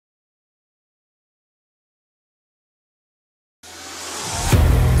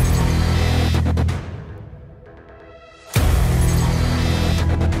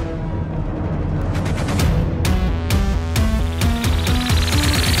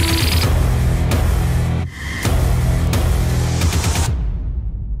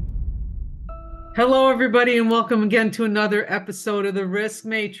Hello, everybody, and welcome again to another episode of the Risk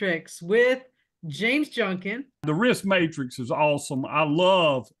Matrix with James Junkin. The Risk Matrix is awesome. I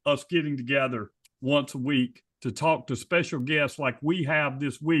love us getting together once a week to talk to special guests like we have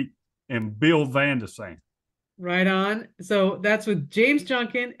this week and Bill Vandesang. Right on. So that's with James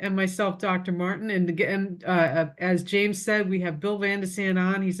Junkin and myself, Dr. Martin. And again, as James said, we have Bill Vandesang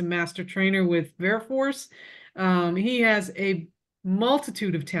on. He's a master trainer with Veriforce. He has a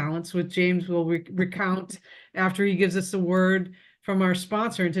multitude of talents, which James will recount after he gives us a word from our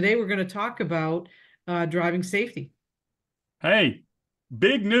sponsor. And today we're going to talk about driving safety. Hey,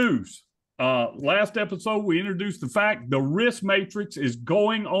 big news. Last episode, we introduced the fact the Risk Matrix is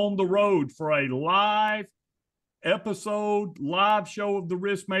going on the road for a live show of the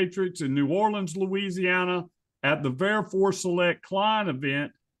Risk Matrix in New Orleans, Louisiana at the Veriforce Select Client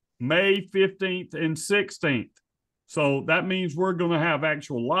event, May 15th and 16th. So that means we're going to have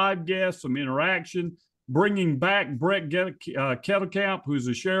actual live guests, some interaction, bringing back Brett Kettlecamp, who's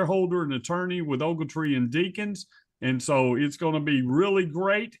a shareholder and attorney with Ogletree and Deacons. And so it's going to be really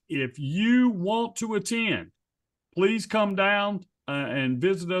great. If you want to attend, please come down and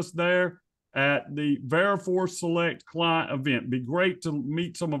visit us there at the Veriforce Select Client event. Be great to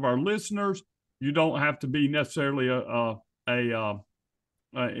meet some of our listeners. You don't have to be necessarily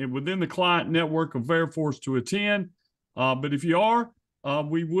within the client network of Veriforce to attend. But if you are,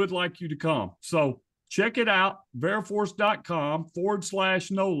 we would like you to come. So check it out,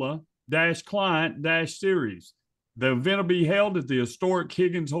 veriforce.com/NOLA-client-series. The event will be held at the historic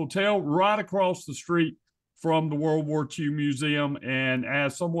Higgins Hotel right across the street from the World War II Museum. And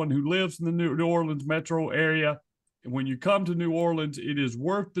as someone who lives in the New Orleans metro area, when you come to New Orleans, it is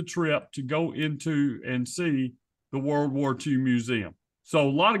worth the trip to go into and see the World War II Museum. So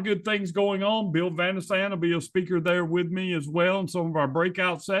a lot of good things going on. Bill Vandesang will be a speaker there with me as well in some of our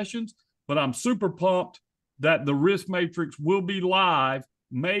breakout sessions. But I'm super pumped that the Risk Matrix will be live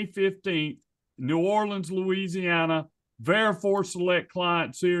May 15th, New Orleans, Louisiana, Veriforce Select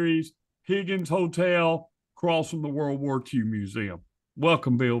Client Series, Higgins Hotel, across from the World War II Museum.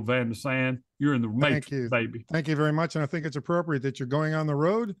 Welcome, Bill Vandesang. You're in the Matrix, baby. Thank you very much. And I think it's appropriate that you're going on the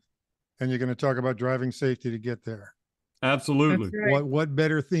road and you're going to talk about driving safety to get there. Absolutely. Right. What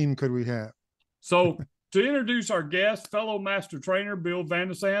better theme could we have? So to introduce our guest, fellow master trainer, Bill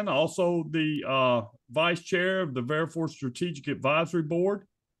Vandesang, also the vice chair of the Veriforce Strategic Advisory Board.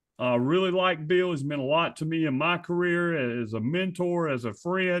 Really like Bill. He's meant a lot to me in my career as a mentor, as a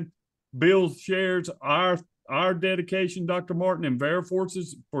friend. Bill shares our dedication, Dr. Martin, and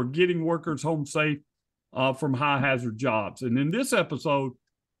Veriforce's for getting workers home safe from high hazard jobs. And in this episode,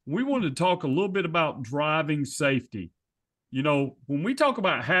 we wanted to talk a little bit about driving safety. You know, when we talk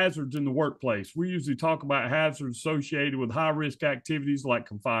about hazards in the workplace, we usually talk about hazards associated with high risk activities like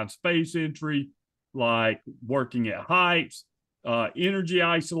confined space entry, like working at heights, energy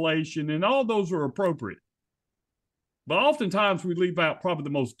isolation, and all those are appropriate. But oftentimes we leave out probably the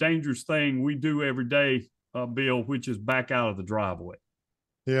most dangerous thing we do every day, Bill, which is back out of the driveway.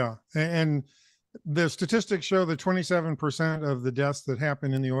 Yeah. And the statistics show that 27% of the deaths that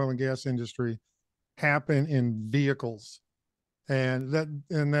happen in the oil and gas industry happen in vehicles. And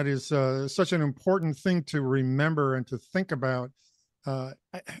that is such an important thing to remember and to think about. I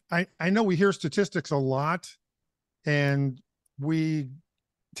know we hear statistics a lot, and we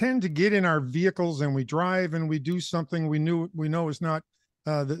tend to get in our vehicles and we drive and we do something we know is not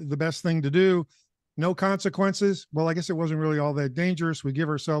the best thing to do. No consequences. Well, I guess it wasn't really all that dangerous. We give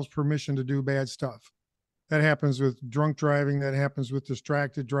ourselves permission to do bad stuff. That happens with drunk driving. That happens with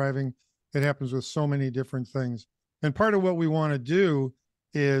distracted driving. It happens with so many different things. And part of what we want to do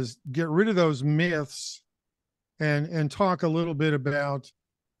is get rid of those myths and talk a little bit about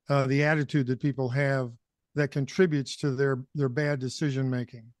the attitude that people have that contributes to their bad decision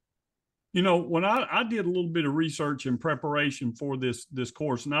making. You know, when I did a little bit of research in preparation for this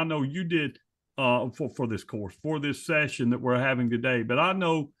course, and I know you did for this course, for this session that we're having today, but I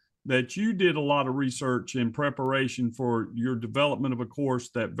know that you did a lot of research in preparation for your development of a course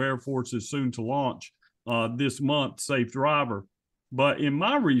that Veriforce is soon to launch this month, Safe Driver. But in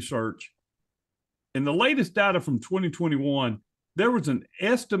my research, in the latest data from 2021, there was an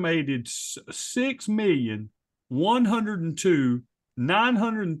estimated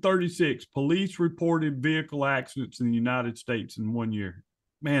 6,102,936 police reported vehicle accidents in the United States in 1 year.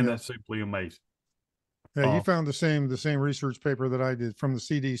 Man, that's simply amazing. Yeah, you found the same research paper that I did from the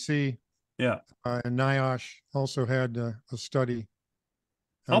CDC. Yeah. And NIOSH also had a study.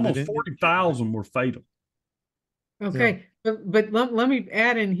 Almost 40,000 were fatal. Okay, but let me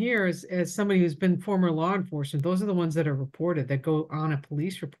add in here as somebody who's been former law enforcement, those are the ones that are reported that go on a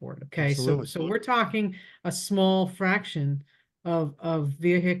police report. Okay, Absolutely. so we're talking a small fraction of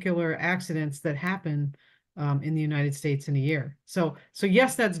vehicular accidents that happen in the United States in a year. So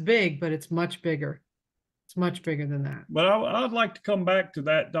yes, that's big, but it's much bigger. It's much bigger than that. But I'd like to come back to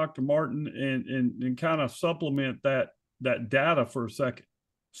that, Dr. Martin, and kind of supplement that data for a second.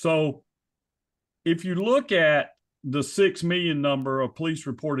 So if you look at the 6 million number of police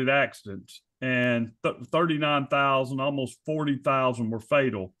reported accidents and 39,000, almost 40,000 were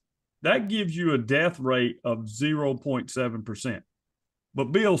fatal, that gives you a death rate of 0.7%.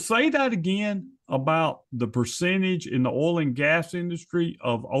 But Bill, say that again about the percentage in the oil and gas industry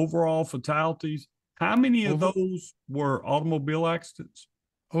of overall fatalities. How many of those were automobile accidents?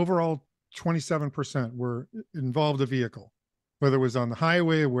 Overall, 27% were involved a vehicle, whether it was on the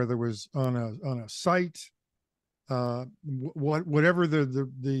highway, whether it was on a site, whatever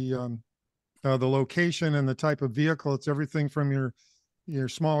the location and the type of vehicle. It's everything from your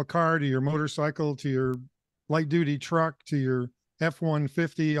small car to your motorcycle to your light duty truck to your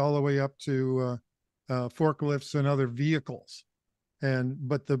F-150, all the way up to forklifts and other vehicles.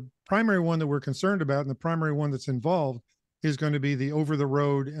 But the primary one that we're concerned about, and the primary one that's involved, is going to be the over the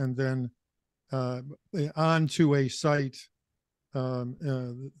road and then onto a site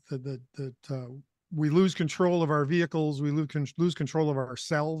that we lose control of our vehicles, we lose control of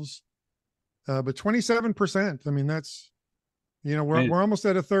ourselves. But 27%, I mean, that's, we're almost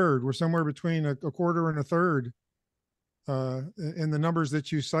at a third. We're somewhere between a quarter and a third. And the numbers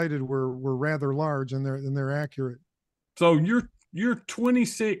that you cited were rather large, and they're accurate. So you're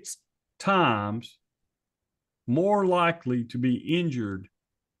 26 times more likely to be injured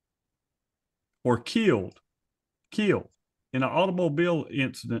or killed in an automobile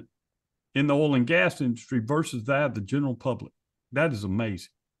incident in the oil and gas industry versus that of the general public. That is amazing.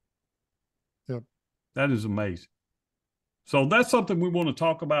 Yep. That is amazing. So that's something we want to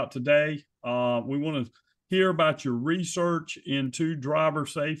talk about today. We want to hear about your research into driver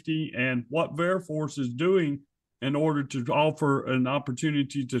safety and what Veriforce is doing in order to offer an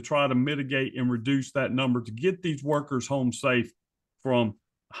opportunity to try to mitigate and reduce that number to get these workers home safe from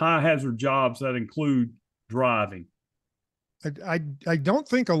high hazard jobs that include driving. I don't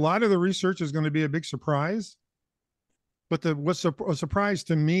think a lot of the research is going to be a big surprise, but what's a surprise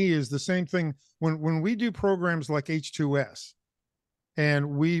to me is the same thing when we do programs like H2S, and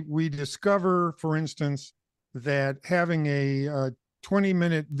we discover, for instance, that having a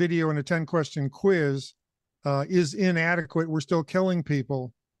 20-minute video and a 10-question quiz is inadequate. We're still killing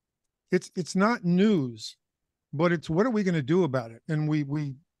people. It's not news, but it's what are we going to do about it? And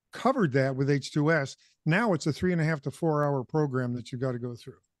we covered that with H2S. Now it's a 3.5 to 4 hour program that you've got to go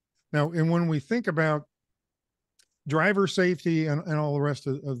through. Now, and when we think about driver safety and all the rest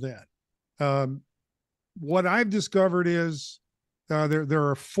of that, what I've discovered is there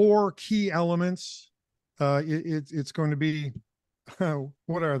are 4 key elements. It's going to be,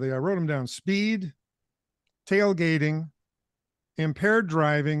 what are they? I wrote them down: speed, tailgating, impaired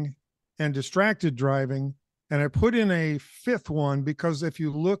driving, and distracted driving. And I put in a 5th one because if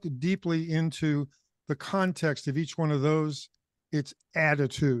you look deeply into the context of each one of those, it's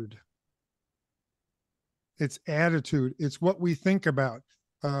attitude. It's attitude. It's what we think about.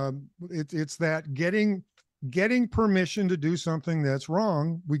 It's that getting permission to do something that's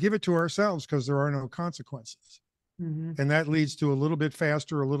wrong. We give it to ourselves because there are no consequences. Mm-hmm. And that leads to a little bit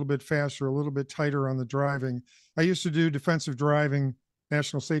faster, a little bit faster, a little bit tighter on the driving. I used to do defensive driving,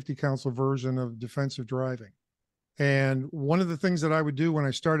 National Safety Council version of defensive driving. And one of the things that I would do when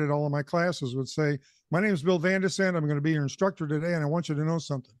I started all of my classes would say, my name is Bill Vandesand. I'm going to be your instructor today, and I want you to know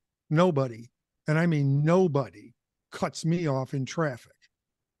something. Nobody, and I mean nobody, cuts me off in traffic.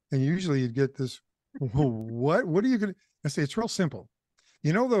 And usually you'd get this, what are you going to, I say, it's real simple.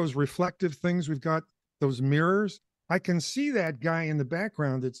 You know those reflective things we've got, those mirrors? I can see that guy in the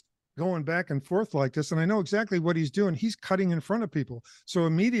background that's going back and forth like this, and I know exactly what he's doing. He's cutting in front of people. So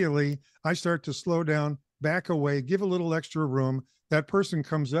immediately I start to slow down, back away, give a little extra room. That person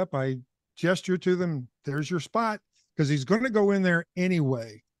comes up, I gesture to them, there's your spot, because he's going to go in there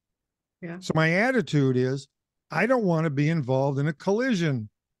anyway. Yeah. So my attitude is, I don't want to be involved in a collision.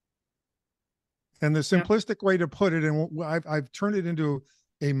 And the simplistic way to put it, and I've turned it into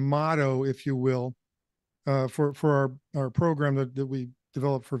a motto, if you will, for our program that we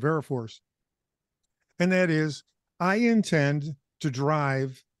developed for Veriforce. And that is, I intend to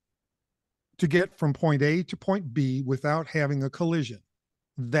drive to get from point A to point B without having a collision.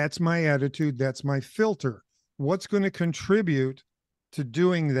 That's my attitude. That's my filter. What's going to contribute to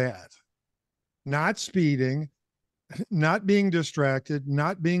doing that? Not speeding, not being distracted,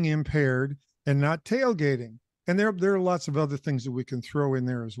 not being impaired, and not tailgating. And there are lots of other things that we can throw in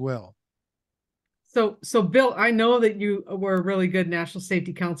there as well. So Bill, I know that you were a really good National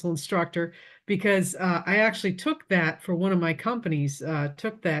Safety Council instructor because I actually took that for one of my companies,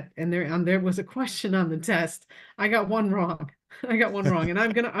 took that, and there was a question on the test. I got one wrong. I got one wrong, and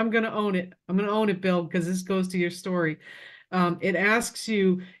I'm gonna own it. I'm gonna own it, Bill, because this goes to your story. It asks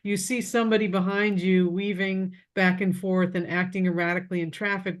you, you see somebody behind you weaving back and forth and acting erratically in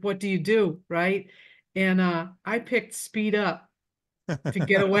traffic. What do you do, right? And I picked speed up to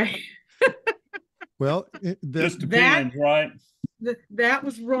get away. Well, Just depends, right? That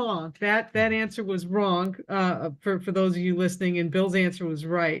was wrong. That answer was wrong. For those of you listening, and Bill's answer was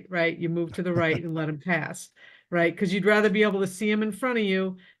right. Right, you move to the right and let him pass. Right, because you'd rather be able to see him in front of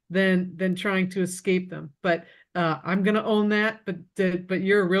you than trying to escape them. But I'm going to own that. But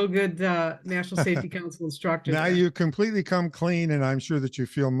you're a real good National Safety Council instructor. Now there. you completely come clean, and I'm sure that you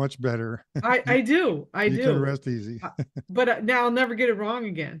feel much better. I do. You can rest easy. But now I'll never get it wrong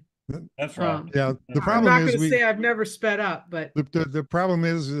again. That's right. Yeah, the I'm problem not is going to say I've never sped up, but the problem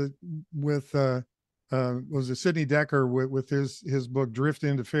is with was it Sidney Decker with his book Drift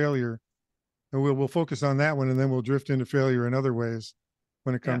into Failure, and we'll focus on that one, and then we'll drift into failure in other ways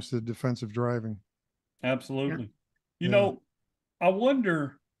when it comes to defensive driving. Absolutely. You Yeah. know, I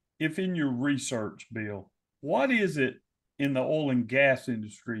wonder if in your research, Bill, what is it in the oil and gas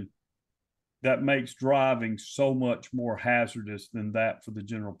industry that makes driving so much more hazardous than that for the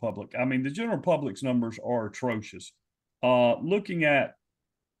general public? I mean, the general public's numbers are atrocious. Looking at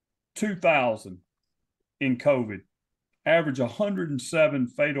 2000 in COVID, average 107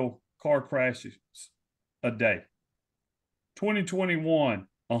 fatal car crashes a day. 2021,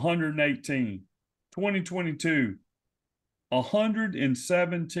 118. 2022,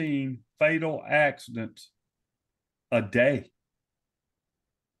 117 fatal accidents a day.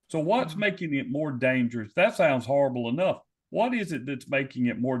 So what's making it more dangerous? That sounds horrible enough. What is it that's making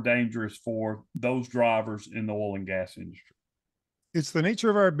it more dangerous for those drivers in the oil and gas industry? It's the nature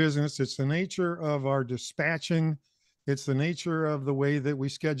of our business. It's the nature of our dispatching. It's the nature of the way that we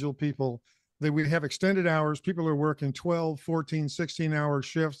schedule people, that we have extended hours. People are working 12, 14, 16-hour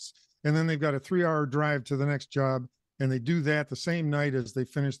shifts, and then they've got a 3-hour drive to the next job, and they do that the same night as they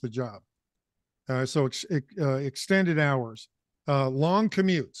finish the job. So extended hours, long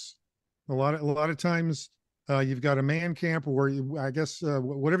commutes. A lot of times you've got a man camp, or I guess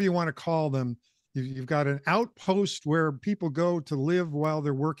whatever you want to call them. You've got an outpost where people go to live while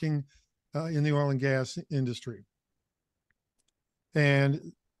they're working in the oil and gas industry.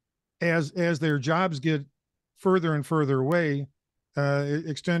 And as their jobs get further and further away,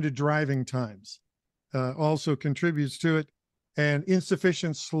 extended driving times also contributes to it, and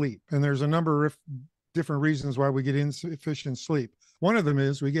insufficient sleep. And there's a number of different reasons why we get insufficient sleep. One of them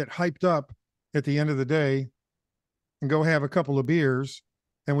is we get hyped up at the end of the day and go have a couple of beers,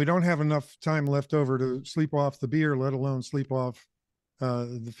 and we don't have enough time left over to sleep off the beer, let alone sleep off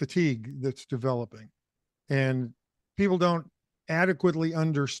the fatigue that's developing. And people don't adequately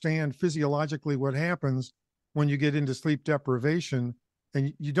understand physiologically what happens when you get into sleep deprivation,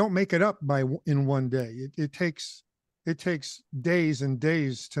 and you don't make it up in one day. It takes days and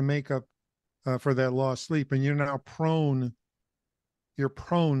days to make up for that lost sleep, and you're now prone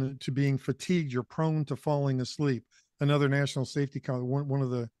to being fatigued. You're prone to falling asleep. Another National Safety Council, one of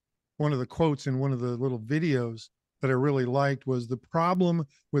the quotes in one of the little videos that I really liked was, the problem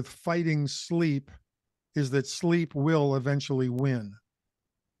with fighting sleep is that sleep will eventually win.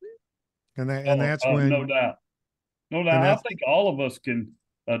 And that's when, no doubt. No doubt. I think all of us can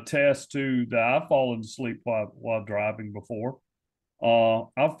attest to that. I've fallen asleep while driving before.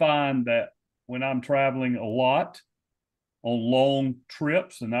 I find that when I'm traveling a lot on long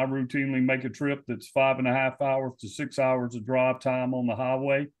trips, and I routinely make a trip that's 5.5 hours to 6 hours of drive time on the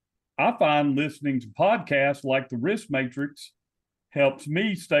highway, I find listening to podcasts like the Risk Matrix helps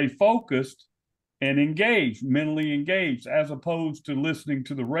me stay focused and engaged, mentally engaged, as opposed to listening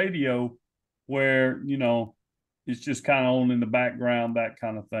to the radio where, you know, it's just kind of on in the background, that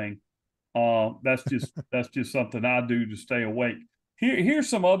kind of thing. That's just something I do to stay awake. Here's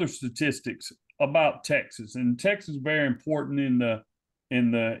some other statistics about Texas, and Texas is very important in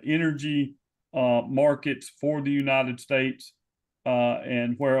the energy markets for the United States,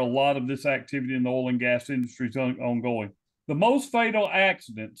 and where a lot of this activity in the oil and gas industry is ongoing. The most fatal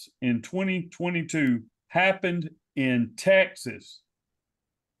accidents in 2022 happened in Texas.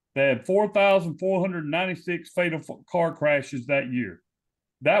 They had 4,496 fatal car crashes that year.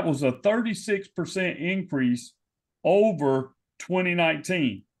 That was a 36% increase over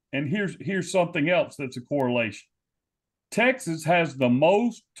 2019. And here's something else that's a correlation. Texas has the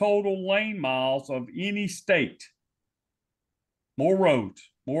most total lane miles of any state. More roads,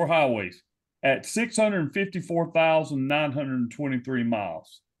 more highways at 654,923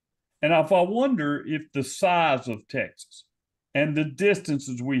 miles. And if I wonder if the size of Texas and the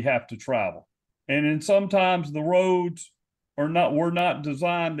distances we have to travel, and then sometimes the roads were not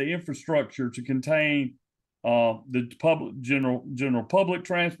designed, the infrastructure to contain the general public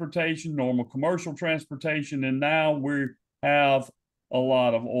transportation, normal commercial transportation, and now we have a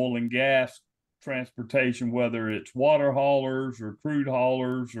lot of oil and gas transportation, whether it's water haulers or crude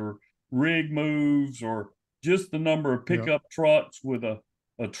haulers or rig moves or just the number of pickup trucks with a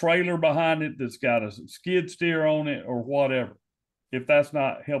trailer behind it that's got a skid steer on it or whatever, if that's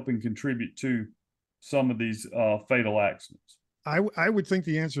not helping contribute to some of these fatal accidents. I would think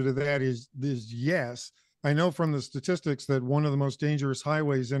the answer to that is yes. I know from the statistics that one of the most dangerous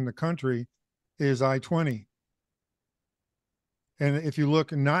highways in the country is I-20. And if you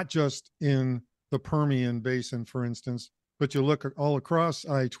look not just in the Permian Basin, for instance, but you look all across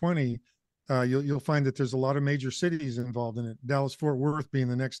I-20, you'll find that there's a lot of major cities involved in it. Dallas-Fort Worth being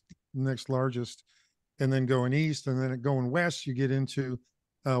the next largest, and then going east, and then going west, you get into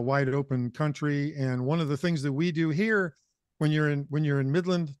wide open country. And one of the things that we do here, when you're in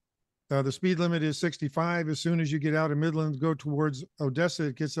Midland, the speed limit is 65. As soon as you get out of Midland, go towards Odessa,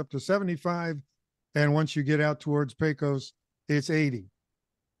 it gets up to 75. And once you get out towards Pecos, it's 80.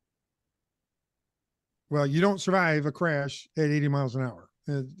 Well, you don't survive a crash at 80 miles an hour.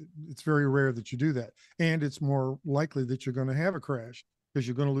 It's very rare that you do that. And it's more likely that you're going to have a crash because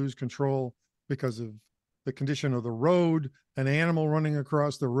you're going to lose control because of the condition of the road, an animal running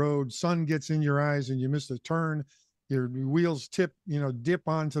across the road, sun gets in your eyes and you miss a turn. Your wheels dip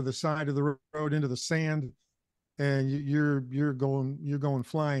onto the side of the road into the sand, and you're going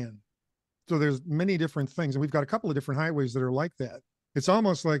flying. So there's many different things, and we've got a couple of different highways that are like that. It's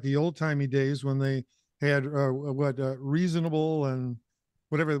almost like the old timey days when they had reasonable and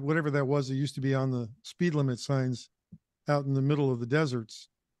whatever that was. It used to be on the speed limit signs out in the middle of the deserts,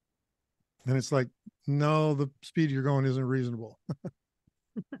 and it's like, no, the speed you're going isn't reasonable.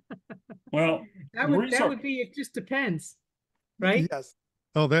 Well, that would be, it just depends, right? Yes.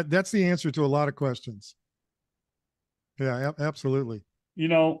 Oh, that's the answer to a lot of questions. Yeah, absolutely. You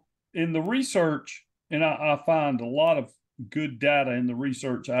know, in the research, and I find a lot of good data in the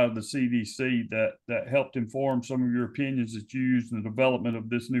research out of the CDC that helped inform some of your opinions that you used in the development of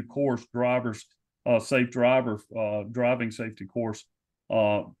this new course, safe driver driving safety course,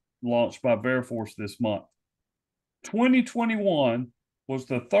 launched by Veriforce this month. 2021 was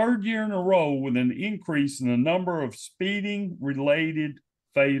the third year in a row with an increase in the number of speeding related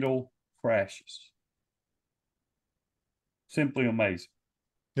fatal crashes. Simply amazing.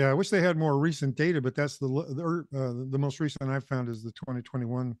 Yeah, I wish they had more recent data, but that's the most recent I've found is the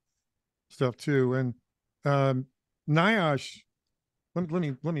 2021 stuff too. And NIOSH, let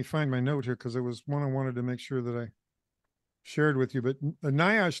me find my note here because it was one I wanted to make sure that I shared with you. But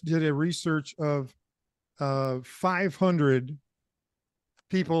NIOSH did a research of 500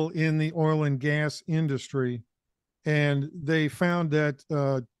 people in the oil and gas industry, and they found that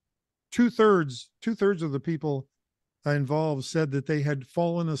two-thirds of the people involved said that they had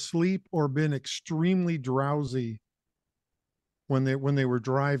fallen asleep or been extremely drowsy when they were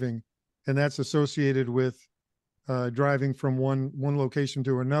driving, and that's associated with driving from one location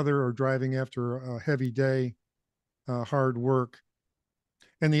to another or driving after a heavy day, hard work.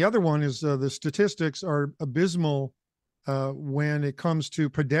 And the other one is the statistics are abysmal when it comes to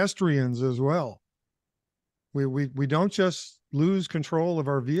pedestrians as well. We don't just lose control of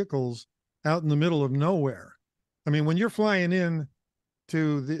our vehicles out in the middle of nowhere. I mean, when you're flying in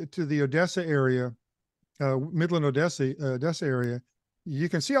to the Odessa area, Midland Odessa area, you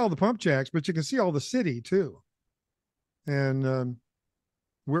can see all the pump jacks, but you can see all the city too. And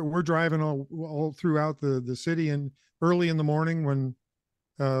we're driving all throughout the city, and early in the morning when,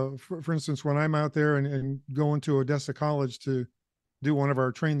 for instance, when I'm out there and going to Odessa College to do one of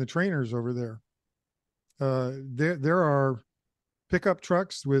our train the trainers over there, there are pickup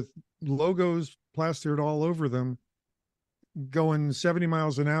trucks with logos plastered all over them going 70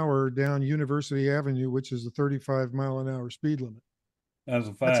 miles an hour down University Avenue, which is a 35-mile-an-hour speed limit. As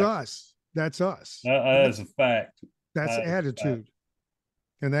a fact. That's us. That's us. That's a fact. That's attitude.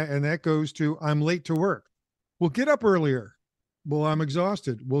 And that goes to, I'm late to work. Well, get up earlier. Well, I'm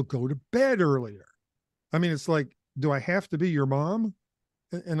exhausted. Well, go to bed earlier. I mean, it's like, do I have to be your mom?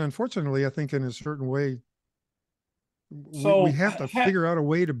 And unfortunately, I think in a certain way, so we have to figure out a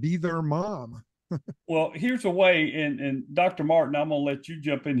way to be their mom. Well, here's a way, and Dr. Martin, I'm going to let you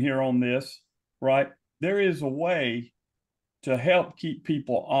jump in here on this, right? There is a way to help keep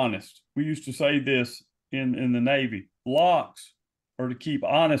people honest. We used to say this in the Navy, locks are to keep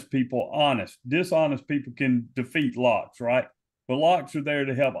honest people honest. Dishonest people can defeat locks, right? But locks are there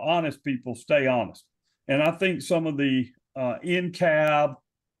to help honest people stay honest. And I think some of the in-cab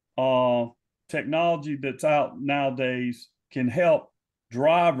technology that's out nowadays can help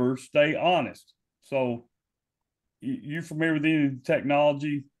drivers stay honest. So you familiar with any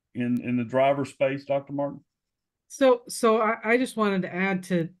technology in the driver space, Dr. Martin? So I just wanted to add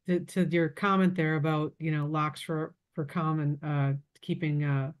to your comment there about, locks for common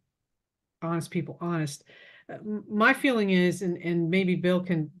keeping honest people honest. My feeling is, and maybe Bill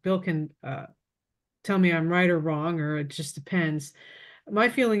can tell me I'm right or wrong, or it just depends. My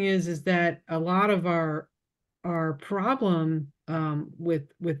feeling is that a lot of our problem with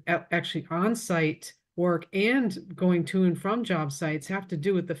actually on-site work and going to and from job sites have to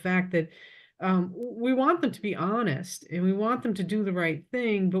do with the fact that we want them to be honest and we want them to do the right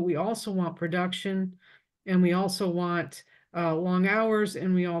thing, but we also want production, and we also want long hours,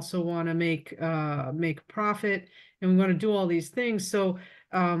 and we also want to make profit, and we want to do all these things. So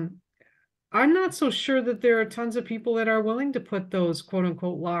I'm not so sure that there are tons of people that are willing to put those quote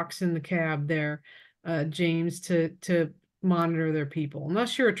unquote locks in the cab there, James, to monitor their people.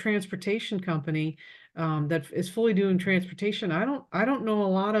 Unless you're a transportation company that is fully doing transportation, I don't know a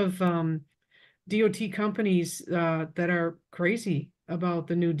lot of DOT companies that are crazy about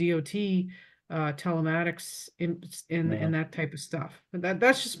the new DOT telematics in that type of stuff. But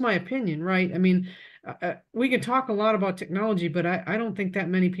that's just my opinion, right? I mean, we can talk a lot about technology, but I don't think that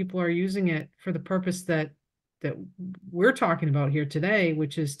many people are using it for the purpose that we're talking about here today,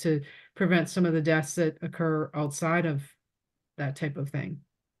 which is to prevent some of the deaths that occur outside of that type of thing.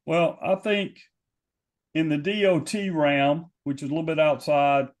 Well, I think in the DOT realm, which is a little bit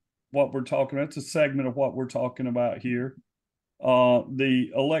outside what we're talking about, it's a segment of what we're talking about here. The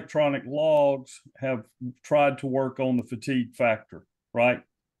electronic logs have tried to work on the fatigue factor, right?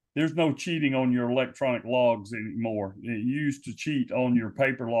 There's no cheating on your electronic logs anymore. You used to cheat on your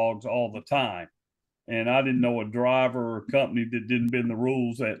paper logs all the time. And I didn't know a driver or a company that didn't bend the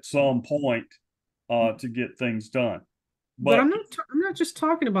rules at some point to get things done. But I'm not just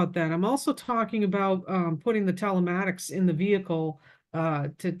talking about that. I'm also talking about putting the telematics in the vehicle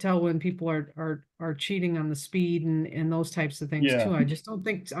to tell when people are cheating on the speed and those types of things too. I just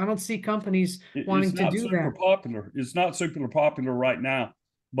I don't see companies wanting to do that. Popular. It's not super popular right now.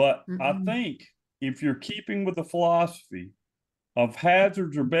 But I think if you're keeping with the philosophy of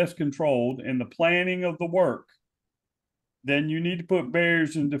hazards are best controlled in the planning of the work, then you need to put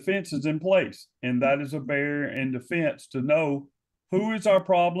barriers and defenses in place. And that is a barrier and defense to know who is our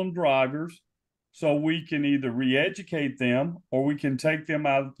problem drivers, so we can either re-educate them or we can take them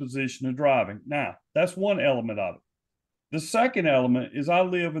out of the position of driving. Now, that's one element of it. The second element is I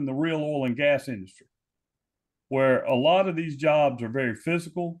live in the real oil and gas industry, where a lot of these jobs are very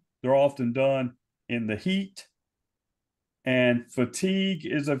physical. They're often done in the heat, and fatigue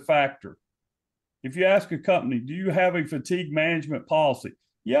is a factor. If you ask a company, do you have a fatigue management policy?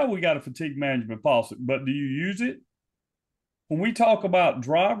 Yeah, we got a fatigue management policy, but do you use it? When we talk about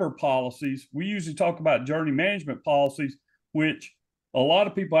driver policies, we usually talk about journey management policies, which a lot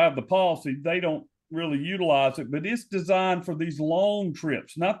of people have the policy. They don't really utilize it, but it's designed for these long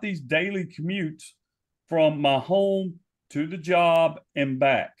trips, not these daily commutes from my home to the job and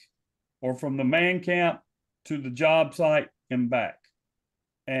back, or from the man camp to the job site and back.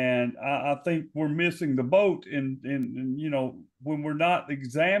 And I think we're missing the boat in when we're not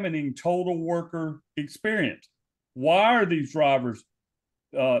examining total worker experience. Why are these drivers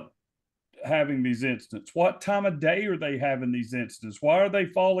having these incidents? What time of day are they having these incidents? Why are they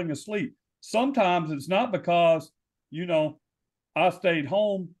falling asleep? Sometimes it's not because, I stayed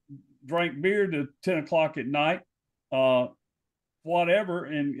home, drank beer to 10 o'clock at night, whatever,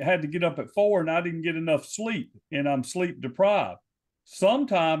 and had to get up at 4 and I didn't get enough sleep and I'm sleep deprived.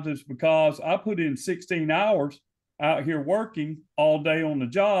 Sometimes it's because I put in 16 hours out here working all day on the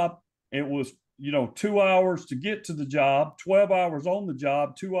job. It was 2 hours to get to the job, 12 hours on the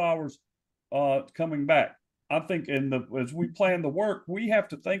job, 2 hours coming back. I think as we plan the work, we have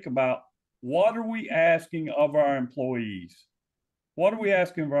to think about, what are we asking of our employees? What are we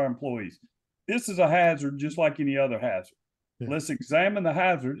asking of our employees? This is a hazard just like any other hazard. Yeah. Let's examine the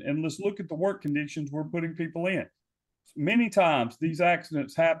hazard and let's look at the work conditions we're putting people in. Many times these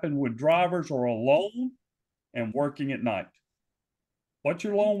accidents happen when drivers are alone and working at night. What's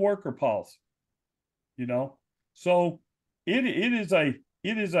your lone worker policy? So it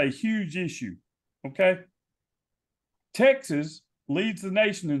is a huge issue. Okay. Texas leads the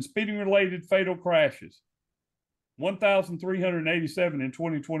nation in speeding related fatal crashes. 1,387 in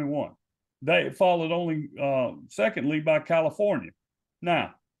 2021. They followed only secondly by California.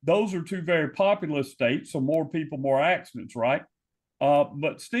 Now, those are two very populous states, so more people, more accidents, right?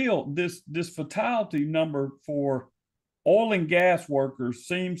 But still, this fatality number for oil and gas workers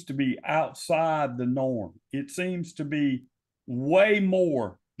seems to be outside the norm. It seems to be way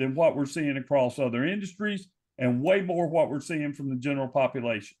more than what we're seeing across other industries and way more what we're seeing from the general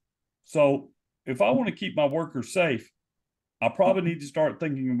population. So if I want to keep my workers safe, I probably need to start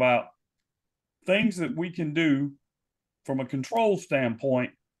thinking about things that we can do from a control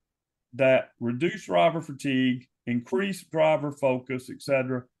standpoint that reduce driver fatigue, increase driver focus,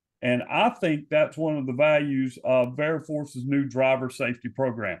 etc. And I think that's one of the values of Veriforce's new driver safety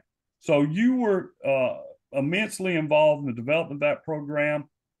program. So you were immensely involved in the development of that program.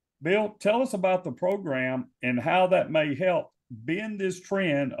 Bill, tell us about the program and how that may help bend this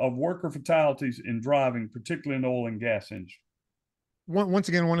trend of worker fatalities in driving, particularly in the oil and gas industry. Once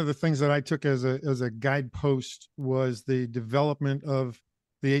again, one of the things that I took as a guidepost was the development of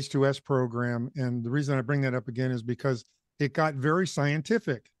the H2S program. And the reason I bring that up again is because it got very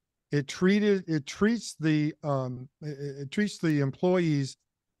scientific. It treats the employees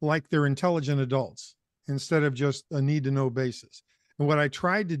like they're intelligent adults instead of just a need to know basis. And what I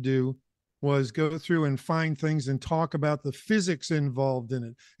tried to do was go through and find things and talk about the physics involved in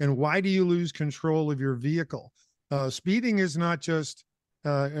it. And why do you lose control of your vehicle? Speeding is not just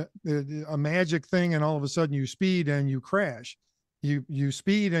a magic thing and all of a sudden you speed and you crash. You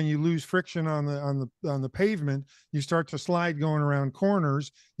speed and you lose friction on the pavement. You start to slide going around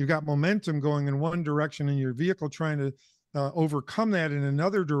corners. You've got momentum going in one direction in your vehicle trying to overcome that in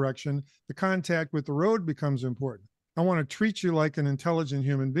another direction. The contact with the road becomes important. I want to treat you like an intelligent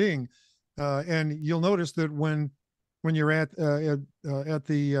human being. And you'll notice that when you're at the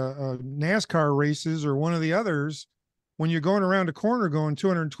NASCAR races or one of the others, when you're going around a corner going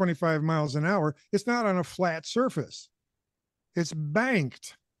 225 miles an hour, it's not on a flat surface. It's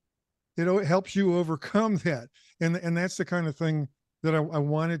banked. It helps you overcome that. And that's the kind of thing that I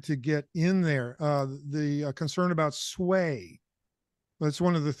wanted to get in there. The concern about sway. That's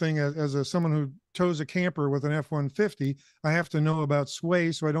one of the things as someone who tows a camper with an F-150, I have to know about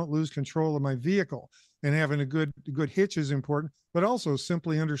sway so I don't lose control of my vehicle. And having a good hitch is important, but also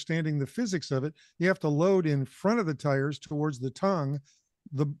simply understanding the physics of it. You have to load in front of the tires towards the tongue,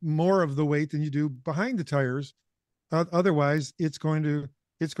 the more of the weight than you do behind the tires. Otherwise, it's going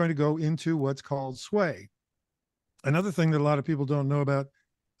to go into what's called sway. Another thing that a lot of people don't know about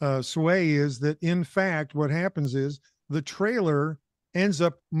sway is that, in fact, what happens is the trailer ends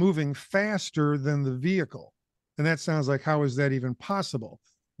up moving faster than the vehicle. And that sounds like, how is that even possible?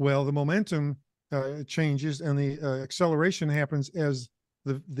 Well, the momentum changes and the acceleration happens as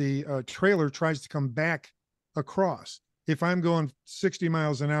the trailer tries to come back across. If I'm going 60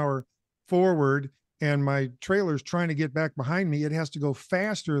 miles an hour forward and my trailer's trying to get back behind me, it has to go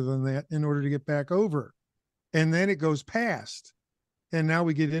faster than that in order to get back over. And then it goes past. And now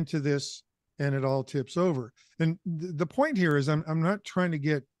we get into this and it all tips over. And the point here is I'm not trying to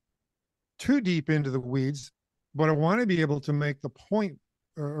get too deep into the weeds, but I want to be able to make the point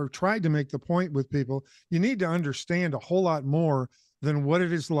or try to make the point with people. You need to understand a whole lot more than what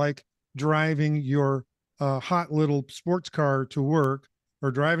it is like driving your hot little sports car to work,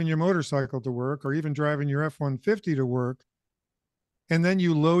 or driving your motorcycle to work, or even driving your F-150 to work. And then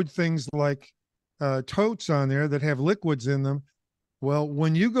you load things like totes on there that have liquids in them. Well,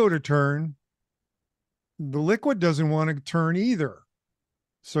 when you go to turn, the liquid doesn't want to turn either.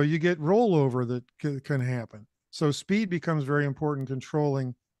 So you get rollover that can happen. So speed becomes very important,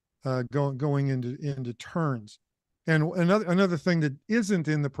 controlling going into turns. And another thing that isn't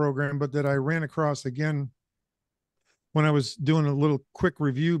in the program, but that I ran across again when I was doing a little quick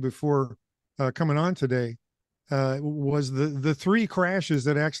review before coming on today, was the three crashes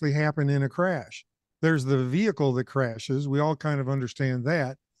that actually happen in a crash. There's the vehicle that crashes. We all kind of understand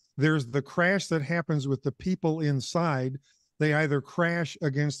that. There's the crash that happens with the people inside. They either crash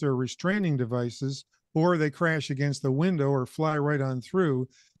against their restraining devices or they crash against the window or fly right on through.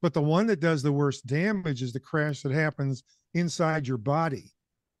 But the one that does the worst damage is the crash that happens inside your body.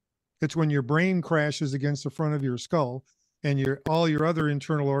 It's when your brain crashes against the front of your skull and all your other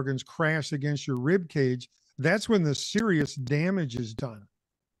internal organs crash against your rib cage. That's when the serious damage is done.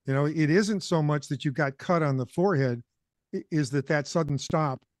 You know, it isn't so much that you got cut on the forehead, is that sudden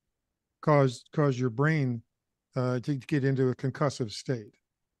stop caused your brain to get into a concussive state.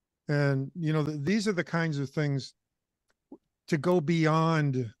 And, you know, these are the kinds of things to go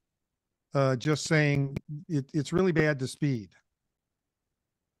beyond just saying it's really bad to speed.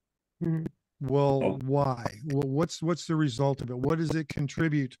 Mhm. Well, why? Well, what's the result of it? What does it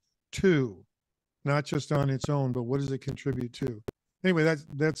contribute to? Not just on its own, but what does it contribute to? Anyway,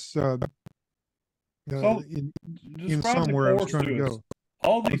 that's So in describe the somewhere I was course trying to to us. go.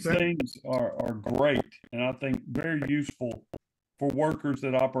 All these What's that? things are great and I think very useful for workers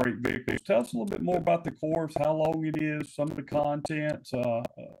that operate vehicles. Tell us a little bit more about the course, how long it is, some of the contents.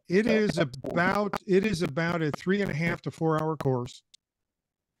 It tell us is about it is about a 3.5 to 4 hour course.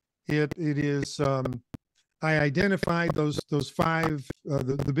 It is I identified those five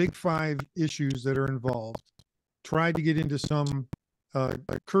the big five issues that are involved. Tried to get into some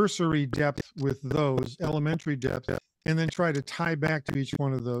cursory depth with those, elementary depth, and then try to tie back to each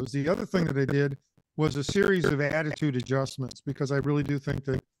one of those. The other thing that I did was a series of attitude adjustments, because I really do think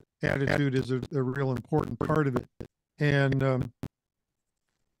that attitude is a real important part of it. And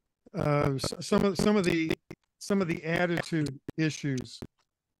some of the attitude issues,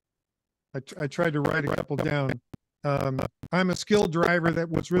 I tried to write a couple down. I'm a skilled driver. That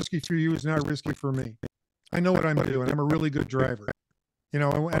what's risky for you is not risky for me. I know what I'm doing. I'm a really good driver. You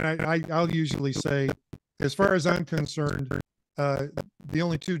know, and I'll usually say, as far as I'm concerned, the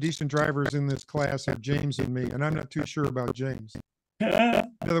only two decent drivers in this class are James and me, and I'm not too sure about James. In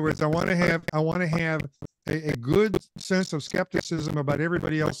other words, I want to have a good sense of skepticism about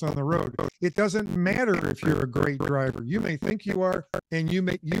everybody else on the road. It doesn't matter if you're a great driver. You may think you are, and you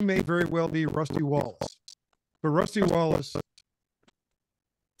may very well be Rusty Wallace. But Rusty Wallace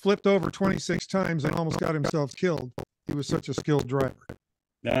flipped over 26 times and almost got himself killed. He was such a skilled driver.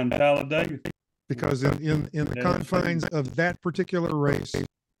 Down in Talladega. Because in the confines of that particular race,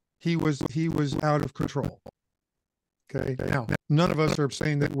 he was out of control. Okay. Now, none of us are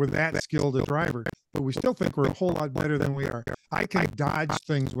saying that we're that skilled a driver, but we still think we're a whole lot better than we are. I can dodge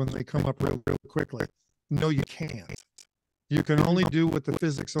things when they come up real quickly. No, you can't. You can only do what the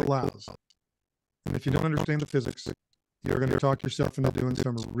physics allows. And if you don't understand the physics, you're going to talk yourself into doing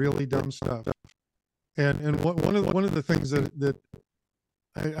some really dumb stuff. And one of the things that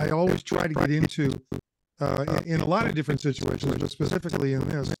I always try to get into in a lot of different situations, but specifically in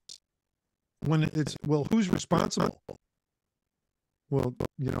this, when it's, well, who's responsible? Well,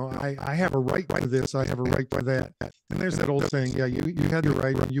 you know, I have a right to this, I have a right to that. And there's that old saying, yeah, you had the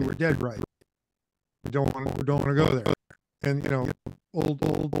right and you were dead right. We don't want to go there. And, you know,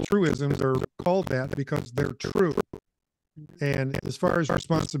 old truisms are called that because they're true. And as far as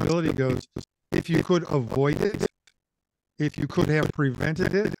responsibility goes, if you could avoid it, if you could have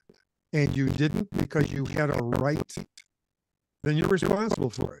prevented it, and you didn't because you had a right, then you're responsible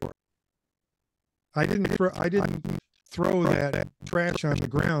for it. I didn't throw that trash on the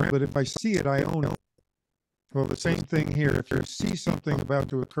ground, but if I see it, I own it. Well, the same thing here. If you see something about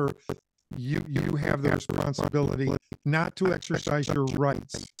to occur, you have the responsibility not to exercise your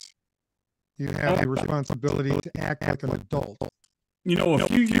rights. You have the responsibility to act like an adult. You know, a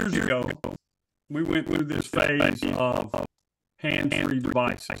few years ago, we went through this phase of hands-free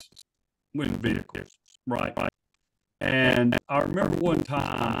devices with vehicles, right? And I remember one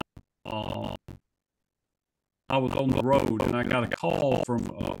time I was on the road and I got a call from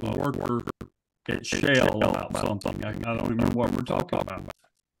a worker at Shell about something. I don't remember what we're talking about.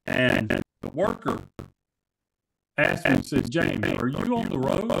 And the worker asked me, said, James, are you on the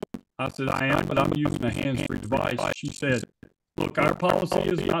road? I said, I am, but I'm using a hands-free device. She said, look, our policy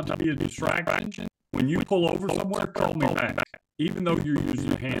is not to be a distraction. When you pull over somewhere, call me back, even though you're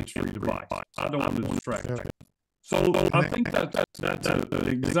using a hands-free device. I don't want to distract you. So I think that's an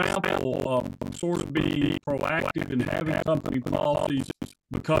example of sort of being proactive and having company policies,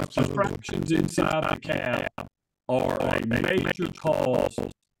 because distractions inside the cab are a major cause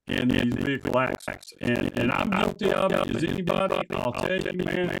in these vehicle accidents. And I'm guilty of it as anybody. I'll tell you,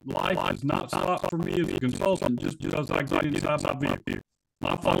 man, life has not stopped for me as a consultant just because I get inside my vehicle.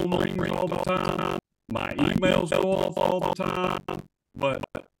 My phone rings all the time. My emails go off all the time. But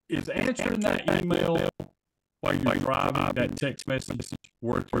is answering that email while you're driving, that text message,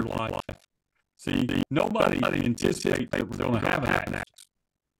 worth your life? See, nobody anticipates that we're going to have an accident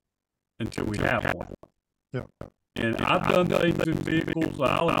until we have one. Yeah. And I've done things in vehicles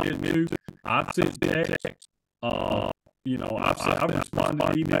I'll admit to. I've sent texts. You know, I've responded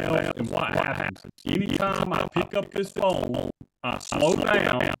to emails, and what happens? Anytime I pick up this phone, I slow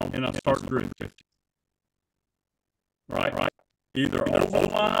down and I start drifting. Right? Either over the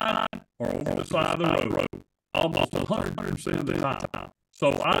line or over the side of the road. Almost 100% of the time. So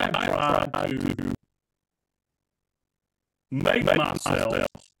I try to make myself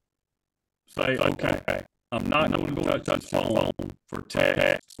say, okay, I'm not going to touch this phone for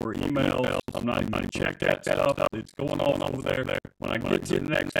text, for emails. I'm not even going to check that stuff that's going on over there. When I get to the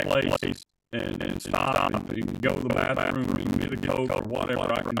next place, and stop and go to the bathroom and get a Coke or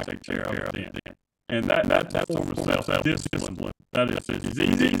whatever, I can take care of it then. And that's a form of self-discipline. That is, it's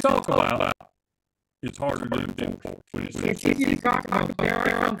easy to talk about. It's harder to enforce. It's easy to talk about, but there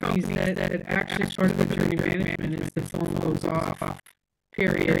are companies that actually part of the journey management is the phone goes off,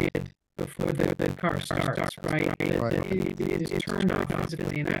 period, before the car starts, right? It is turned off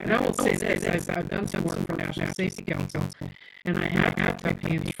physically. And I will say this, I've done some work for National Safety Council, and I have kept my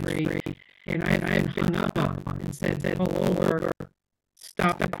hands-free, and I've been up and said that pull over,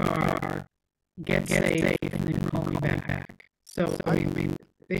 stop the car, get safe, and then call me back. So, I mean,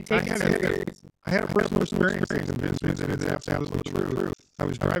 they take it serious. I had a personal experience that convinced me that it's absolutely true. I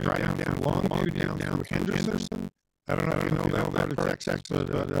was driving down Longview down through Henderson. I don't know if you know that about Texas,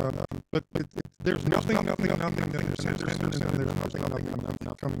 but there's nothing that there's Henderson, and there's nothing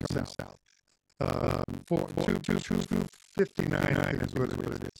coming south. 259 is what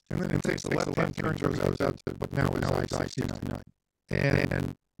it is. And then it takes the left-hand turn, goes out to what now is I-69.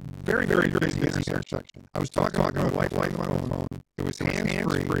 And very busy intersection. I was talking to my wife on the phone. It was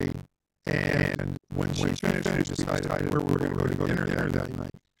hands-free. And when she finished, we decided where we were going to go to dinner that night.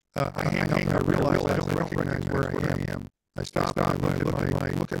 I hang up and I realized I don't recognize where I am. I stop and I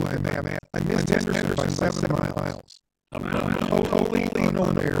look at my map. I missed Henderson by 7 miles. I'm totally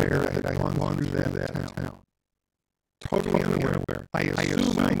unaware that I had gone through that town. Totally unaware. I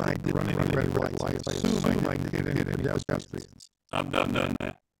assume I did run any red lights. I assume I did any pedestrians. I've done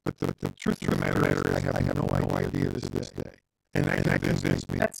that. But the truth of the matter is, I have no idea to this day. And that convinced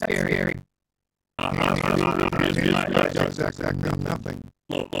me. That's scary. It does exactly nothing.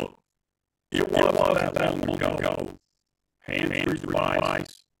 Look. It was that long ago. Hands-free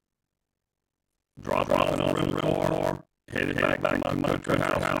device. Dropping on the car. Headed back to my country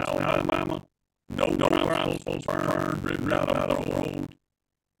house in Alabama. No where I'm supposed to turn. Driven out of the road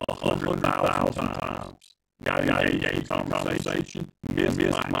 100,000 times. Got engaged in conversation.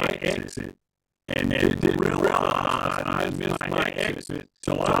 Missed my exit. And didn't realize I missed my exit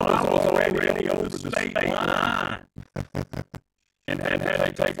till I was already over the state line. And had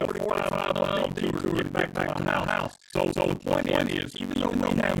to take a 45-mile detour to get back to my house. So the point is, even though we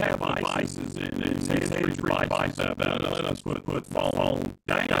have devices and hands-free devices that let us put phone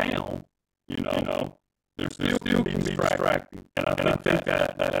down, there's still being distracted. And I think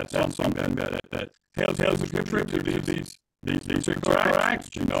that's something that helps contribute to these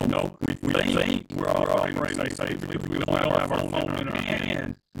interactions. We think we're operating safely because we don't have our phone in our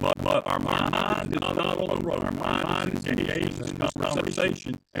hand, but our mind is not on the road. Our mind is engaged in this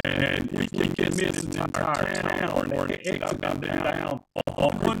conversation, and we can miss an entire town or an exit. I've been down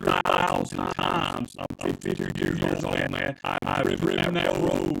 100,000 times. I'm 52 years old, man. I've driven that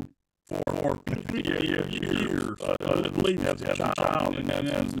road for years, at least as a child and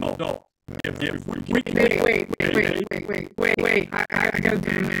as an adult. Wait. I gotta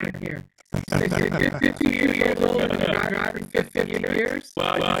do this here. You're 52 years old and you're driving 50 years?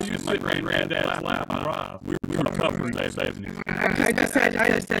 Well, I used to sit right around that lap and drive. We were covering that avenue. I just had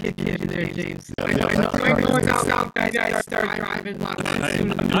to get you there, James. I know it's out. I started driving a lot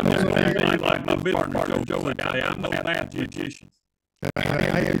soon. I'm just like my business Joe. I'm no mathematician.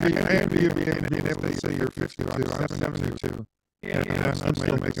 I envy you being able to say you're 52. I'm 72. Yeah, I'm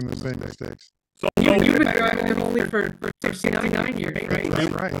still making the same mistakes. So you've been driving it only for 69 years, right?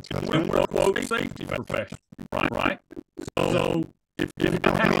 That's right. We're a quote safety profession, right? So if three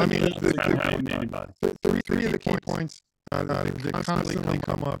of the key points that constantly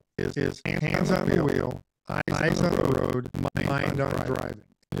come up is hands on the wheel, eyes on the road, mind on driving.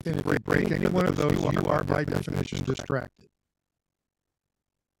 And if you break any one of those, you are by definition distracted.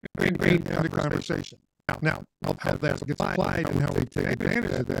 End of conversation. Now, how that gets applied and how we take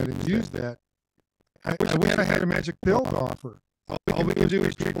advantage of that and use that, I wish I had a magic pill to offer. All we can do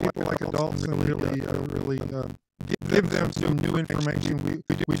is treat people like adults and really give them some new information.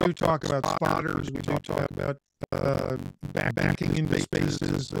 We do talk about spotters. We do talk about backing into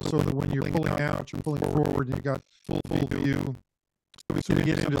spaces so that when you're pulling out, you're pulling forward, and you got full view. So we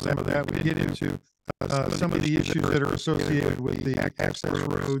get into some of that. We get into some of the issues that are associated with the access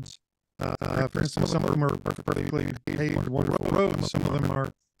roads. For instance, some of them are perfectly paved, wonderful roads. Some of them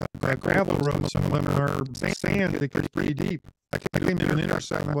are gravel roads. Some of them are sand that gets pretty deep. I came to an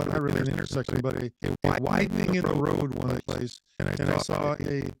intersection, well, not really an intersection, but a widening in the road one place, and I saw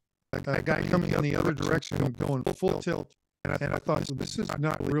a guy coming in the other direction going full tilt, and I thought, well, this is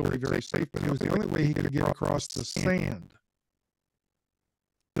not really very safe, but it was the only way he could get across the sand.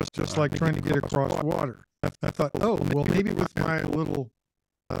 Just like trying to get across water. I thought, oh, well, maybe with my little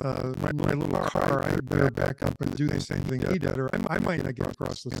my little car, I better back up and do the same thing he did, or I might not get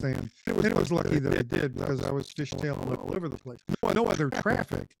across the sand. And it was lucky that I did, because I was fishtailing all over the place. No other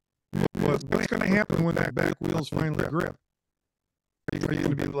traffic. But what's going to happen when that back wheel's finally grip? Are you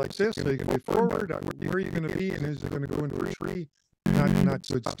going to be like this? Are you going to be forward? Where are you going to be? And is it going to go into a tree? Not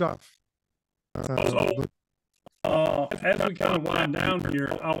good stuff. As we kind of wind down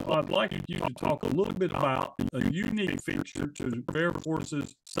here, I'd like you to talk a little bit about a unique feature to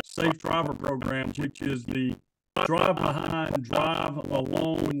Veriforce's Safe Driver program, which is the drive behind, drive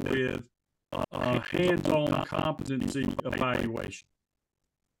along with hands-on competency evaluation.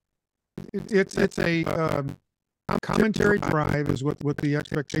 It's a commentary drive is what the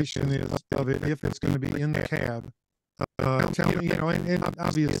expectation is of it if it's going to be in the cab. Tell me, and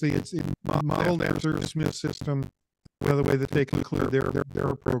obviously it's modeled after the Smith system, the way that they conclude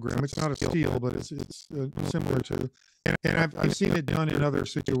their program. It's not a steal, but it's similar to, and I've seen it done in other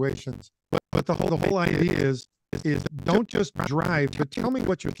situations. But the whole idea is don't just drive, but tell me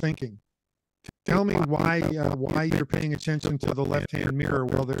what you're thinking. Tell me why you're paying attention to the left-hand mirror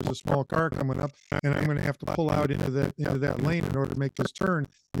while there's a small car coming up, and I'm going to have to pull out into that lane in order to make this turn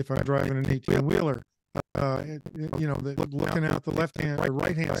if I'm driving an 18-wheeler. Looking out the left-hand or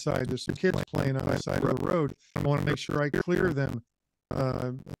right-hand side, there's some kids playing on the side of the road. I want to make sure I clear them.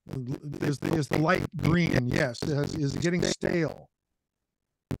 Is the light green? Yes. Is it getting stale?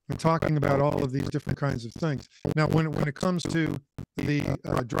 I'm talking about all of these different kinds of things. Now, when it comes to the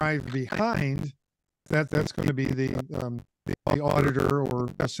drive behind, that's going to be the auditor or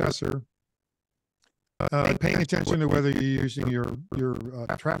assessor paying attention to whether you're using your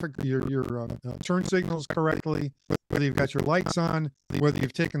traffic, your turn signals correctly, whether you've got your lights on, whether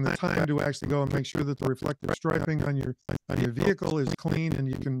you've taken the time to actually go and make sure that the reflective striping on your vehicle is clean and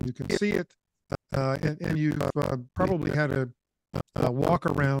you can see it, and you've probably had a walk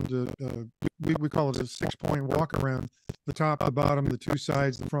around. We call it a 6-point walk around: the top, the bottom, the two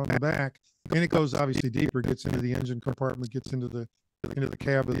sides, the front and the back, and it goes obviously deeper, gets into the engine compartment, gets into the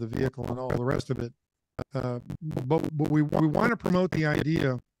cab of the vehicle, and all the rest of it. But we want to promote the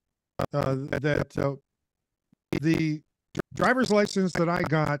idea that the driver's license that I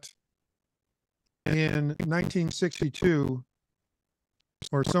got in 1962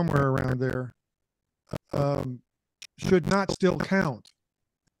 or somewhere around there should not still count.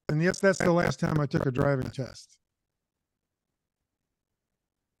 And yes, that's the last time I took a driving test.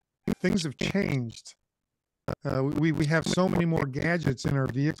 Things have changed. We have so many more gadgets in our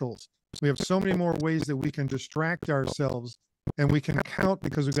vehicles. We have so many more ways that we can distract ourselves, and we can count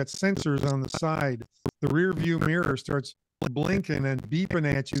because we've got sensors on the side. The rear view mirror starts blinking and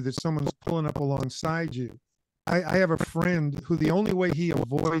beeping at you that someone's pulling up alongside you. I have a friend who the only way he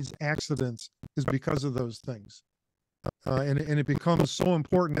avoids accidents is because of those things. And it becomes so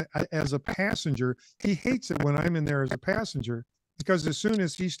important as a passenger. He hates it when I'm in there as a passenger, because as soon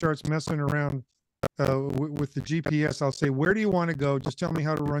as he starts messing around with the GPS, I'll say, "Where do you want to go? Just tell me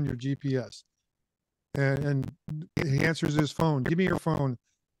how to run your GPS." And he answers his phone. "Give me your phone.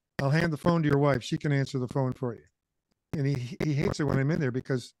 I'll hand the phone to your wife. She can answer the phone for you." And he hates it when I'm in there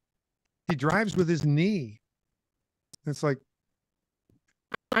because he drives with his knee. It's like,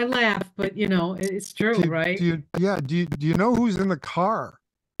 I laugh, but it's true, right? Do you know who's in the car?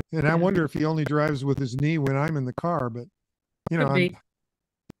 And I wonder if he only drives with his knee when I'm in the car, but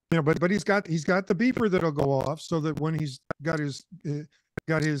but he's got the beeper that'll go off so that when he's got his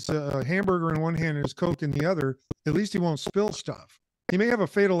hamburger in one hand and his Coke in the other, at least he won't spill stuff. He may have a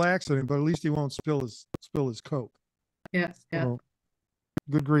fatal accident, but at least he won't spill his Coke. Yeah. So,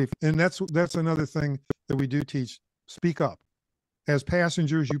 good grief. And that's another thing that we do teach. Speak up. As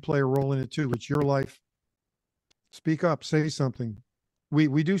passengers, you play a role in it too. It's your life. Speak up, say something.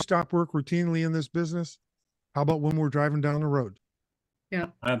 We do stop work routinely in this business. How about when we're driving down the road? Yeah,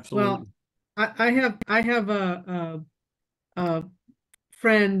 absolutely. Well, I have a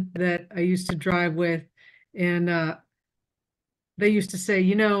friend that I used to drive with, and they used to say,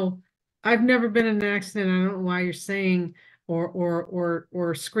 I've never been in an accident. I don't know why you're saying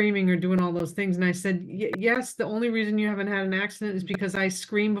or screaming or doing all those things. And I said, yes, the only reason you haven't had an accident is because I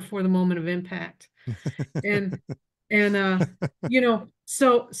scream before the moment of impact. And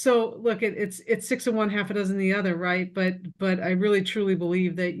so look, it's 6 of one, half a dozen of the other, right? But I really truly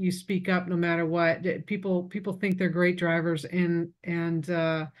believe that you speak up no matter what. People think they're great drivers, and that's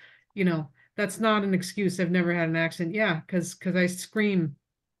not an excuse. I've never had an accident. Yeah, because I scream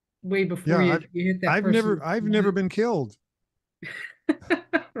way before you hit that person. I've never been killed.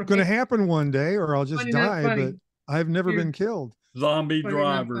 It's going to happen one day, or I'll just die, but I've never been killed. Zombie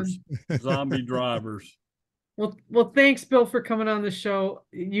drivers. Zombie drivers. Well, thanks, Bill, for coming on the show.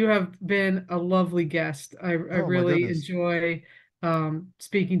 You have been a lovely guest. I Oh, my really goodness. enjoy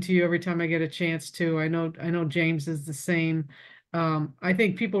speaking to you every time I get a chance to. I know James is the same. I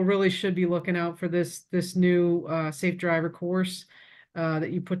think people really should be looking out for this new safe driver course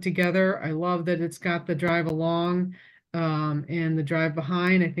that you put together. I love that it's got the drive along and the drive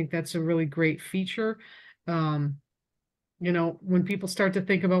behind. I think that's a really great feature. Um, when people start to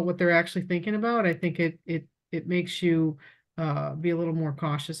think about what they're actually thinking about, I think it makes you be a little more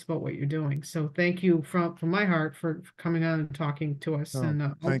cautious about what you're doing. So thank you from my heart for coming on and talking to us. Oh, And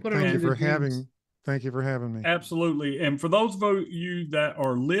I'll put it thank over you to for James. thank you for having me. Absolutely. And for those of you that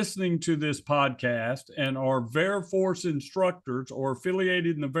are listening to this podcast and are Veriforce instructors or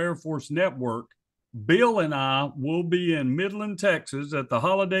affiliated in the Veriforce network, Bill and I will be in Midland, Texas at the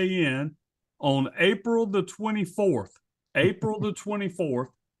Holiday Inn on April the 24th. April the 24th.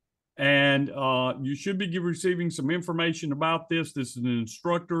 And you should be receiving some information about this. This is an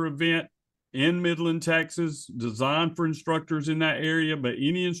instructor event in Midland, Texas, designed for instructors in that area, but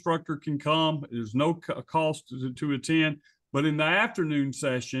any instructor can come. There's no cost to attend. But in the afternoon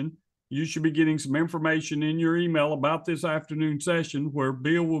session, you should be getting some information in your email about this afternoon session where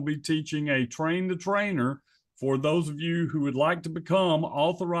Bill will be teaching a train the trainer for those of you who would like to become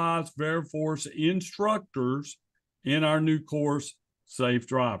authorized Veriforce instructors in our new course, Safe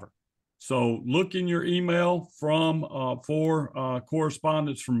Driver. So look in your email for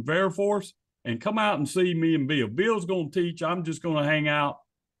correspondence from Veriforce and come out and see me and Bill. Bill's going to teach. I'm just going to hang out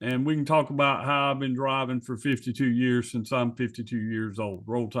and we can talk about how I've been driving for 52 years since I'm 52 years old.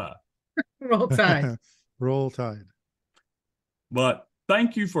 Roll Tide. Roll Tide. Roll Tide. But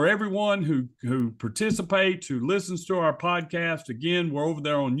thank you for everyone who participates, who listens to our podcast. Again, we're over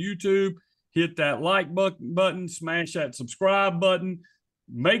there on YouTube. Hit that like button, smash that subscribe button.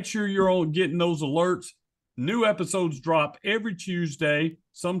 Make sure you're on getting those alerts. New episodes drop every Tuesday,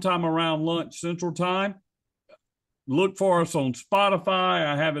 sometime around lunch Central Time. Look for us on Spotify.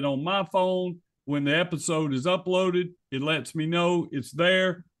 I have it on my phone. When the episode is uploaded, it lets me know it's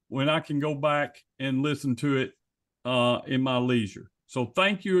there when I can go back and listen to it in my leisure. So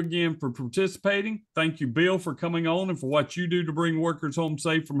thank you again for participating. Thank you, Bill, for coming on and for what you do to bring workers home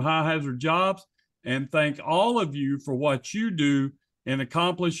safe from high hazard jobs. And thank all of you for what you do in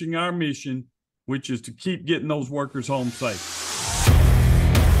accomplishing our mission, which is to keep getting those workers home safe.